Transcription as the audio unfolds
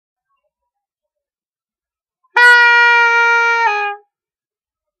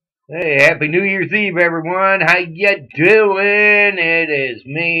Hey, happy New Year's Eve, everyone. How you doing? It is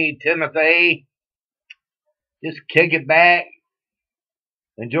me, Timothy. Just kick it back,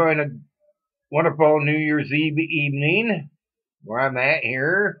 enjoying a wonderful New Year's Eve evening where I'm at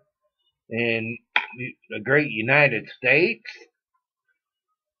here in the great United States.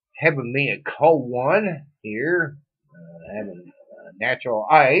 Having me a cold one here, having natural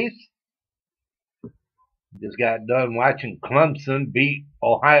ice. Just got done watching Clemson beat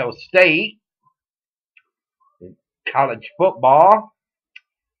Ohio State in college football.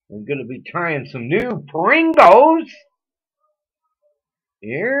 I'm going to be trying some new Pringles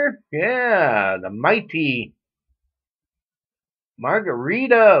here. Yeah, the mighty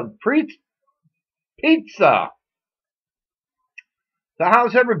Margherita pizza. So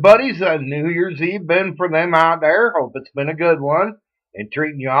how's everybody's New Year's Eve been for them out there? Hope it's been a good one and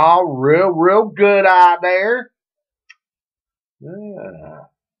treating you all real good out there. Yeah.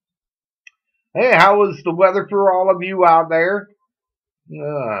 Hey, how was the weather for all of you out there?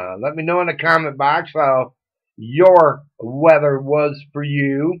 Let me know in the comment box how your weather was for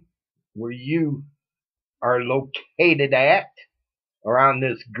you, where you are located at around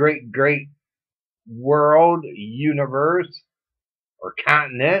this great world, universe, or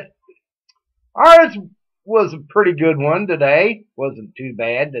continent. Ours was a pretty good one today. Wasn't too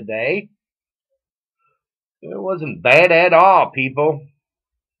bad today. It wasn't bad at all, people.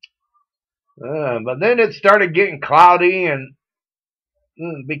 But then it started getting cloudy and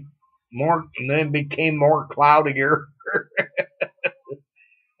then became more cloudier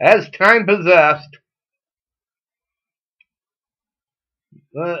as time possessed.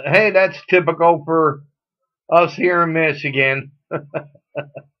 Hey, that's typical for us here in Michigan.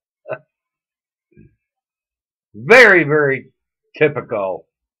 Very typical.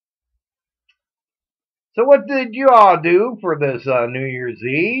 So what did you all do for this New Year's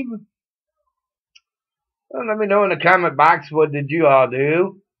Eve? Well, let me know in the comment box, what did you all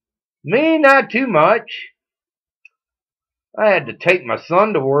do? Me, not too much. I had to take my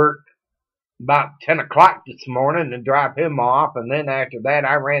son to work about 10 o'clock this morning and drop him off. And then after that,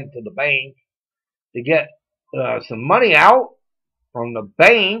 I ran to the bank to get some money out from the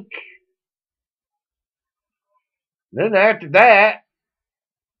bank. Then after that,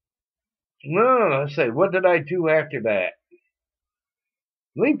 let's see, what did I do after that?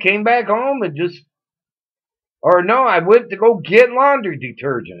 We came back home and I went to go get laundry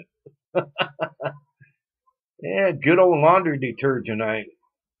detergent. Yeah, good old laundry detergent I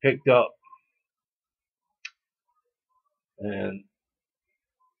picked up. And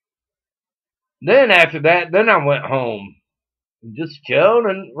then after that, then I went home and just chilled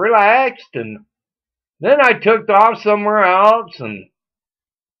and relaxed. And then I took off somewhere else and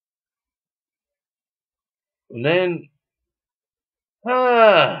then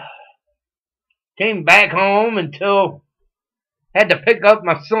came back home until had to pick up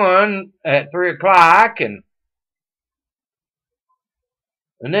my son at 3 o'clock and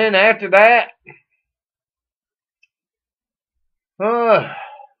then after that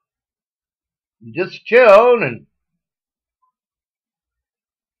just chilled and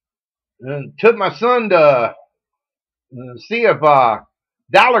took my son to see if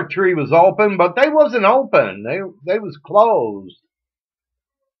Dollar Tree was open, but they wasn't open. They was closed.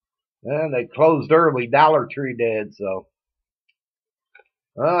 And they closed early. Dollar Tree did. So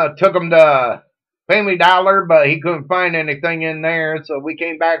took him to Family Dollar, but he couldn't find anything in there. So we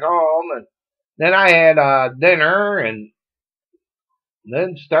came back home, and then I had dinner, and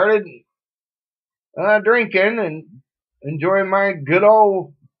then started drinking and enjoying my good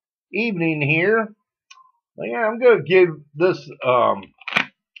old evening here. But yeah, I'm gonna give this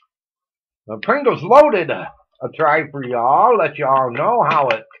Pringles Loaded a try for y'all. Let y'all know how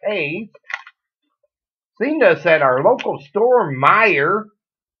it tastes. Seen this at our local store, Meyer,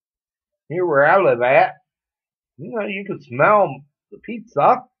 here where I live at. You know, you can smell the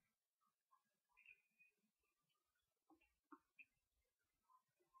pizza.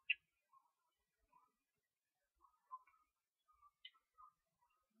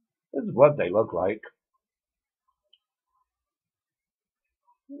 This is what they look like.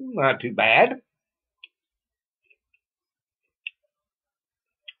 Not too bad.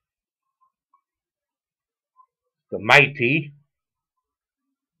 The mighty.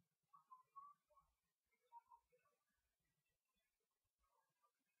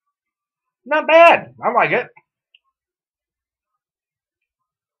 Not bad. I like it.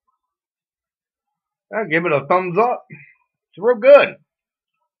 I'll give it a thumbs up. It's real good.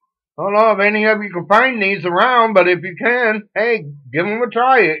 I don't know if any of you can find these around, but if you can, hey, give them a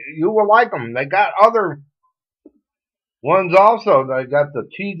try. You will like them. They got other One's also, they got the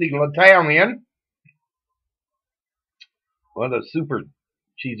cheesy Italian. Well, the super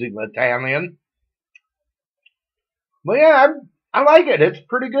cheesy Italian. But yeah, I like it. It's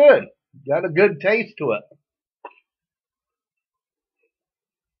pretty good. Got a good taste to it.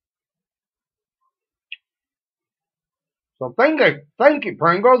 So thank you,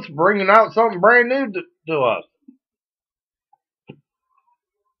 Pringles, for bringing out something brand new to us.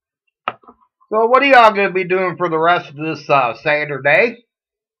 So what are y'all going to be doing for the rest of this Saturday?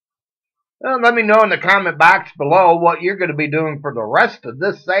 Well, let me know in the comment box below what you're going to be doing for the rest of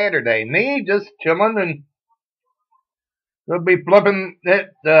this Saturday. Me, just chilling, and we'll be flipping it,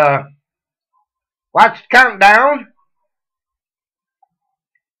 watch the countdown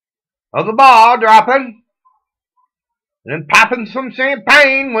of the ball dropping, and then popping some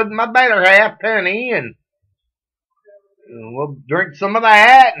champagne with my better half, Penny, and we'll drink some of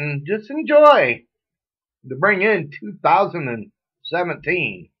that and just enjoy to bring in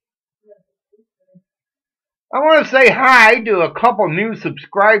 2017. I want to say hi to a couple new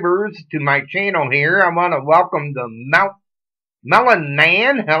subscribers to my channel here. I want to welcome the Melon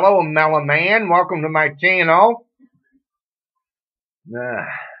Man. Hello, Melon Man. Welcome to my channel.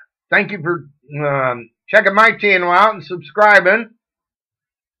 Thank you for checking my channel out and subscribing.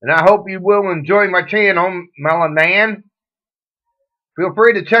 And I hope you will enjoy my channel, Melon Man. Feel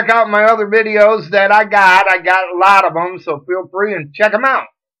free to check out my other videos that I got. I got a lot of them, so feel free and check them out.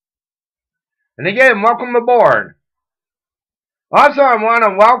 And again, welcome aboard. Also, I want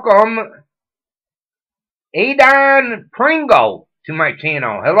to welcome Adon Pringle to my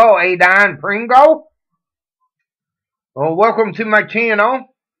channel. Hello, Adon Pringle. Well, welcome to my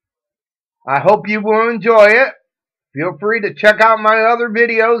channel. I hope you will enjoy it. Feel free to check out my other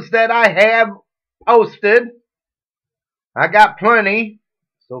videos that I have posted. I got plenty,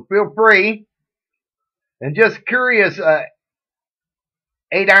 so feel free. And just curious,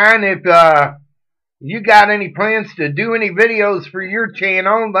 Adon, if you got any plans to do any videos for your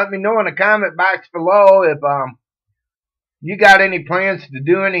channel, let me know in the comment box below if you got any plans to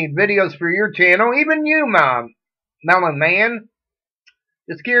do any videos for your channel. Even you, Melon Man.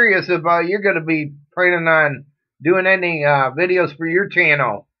 Just curious if you're going to be planning on doing any videos for your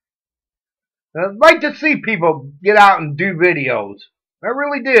channel. I'd like to see people get out and do videos. I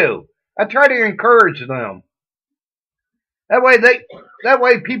really do. I try to encourage them. That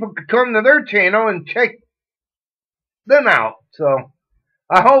way people could come to their channel and check them out. So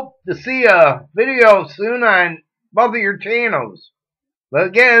I hope to see a video soon on both of your channels. But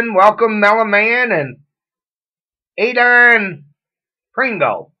again, welcome Melon Man and Adon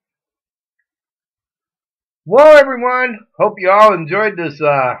Pringle. Well, everyone, hope you all enjoyed this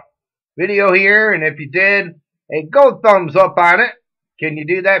video here, and if you did, hey, go thumbs up on it. Can you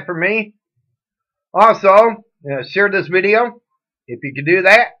do that for me? Also, share this video. If you could do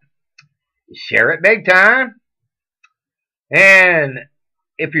that, share it big time. And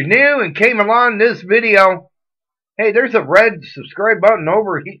if you're new and came along this video, hey, there's a red subscribe button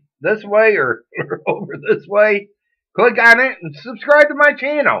over this way or over this way. Click on it and subscribe to my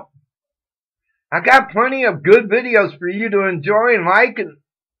channel. I got plenty of good videos for you to enjoy and like and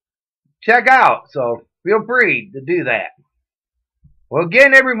check out. So feel free to do that. Well,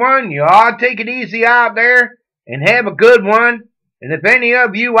 again, everyone, you all take it easy out there and have a good one. And if any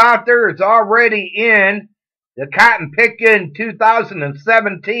of you out there is already in the cotton picking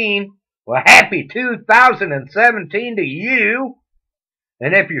 2017, well, happy 2017 to you.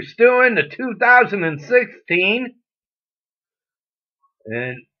 And if you're still in the 2016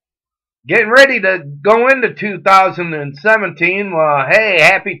 and getting ready to go into 2017, well, hey,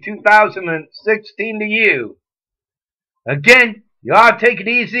 happy 2016 to you. Again, y'all take it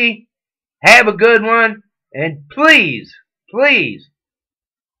easy, have a good one, and please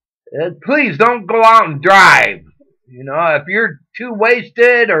don't go out and drive. You know, if you're too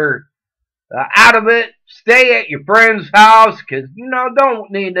wasted or out of it, stay at your friend's house, because, you know, don't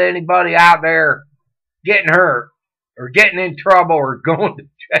need anybody out there getting hurt or getting in trouble or going to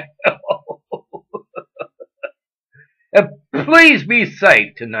jail. And please be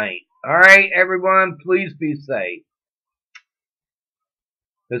safe tonight. All right, everyone, please be safe.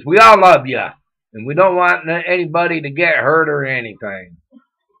 Because we all love you, and we don't want anybody to get hurt or anything.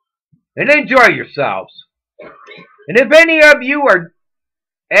 And enjoy yourselves. And if any of you are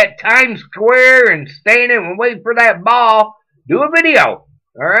at Times Square and standing and waiting for that ball, do a video.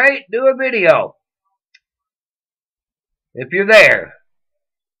 All right? Do a video. If you're there.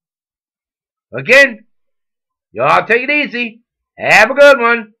 Again, y'all take it easy. Have a good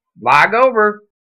one. Log over.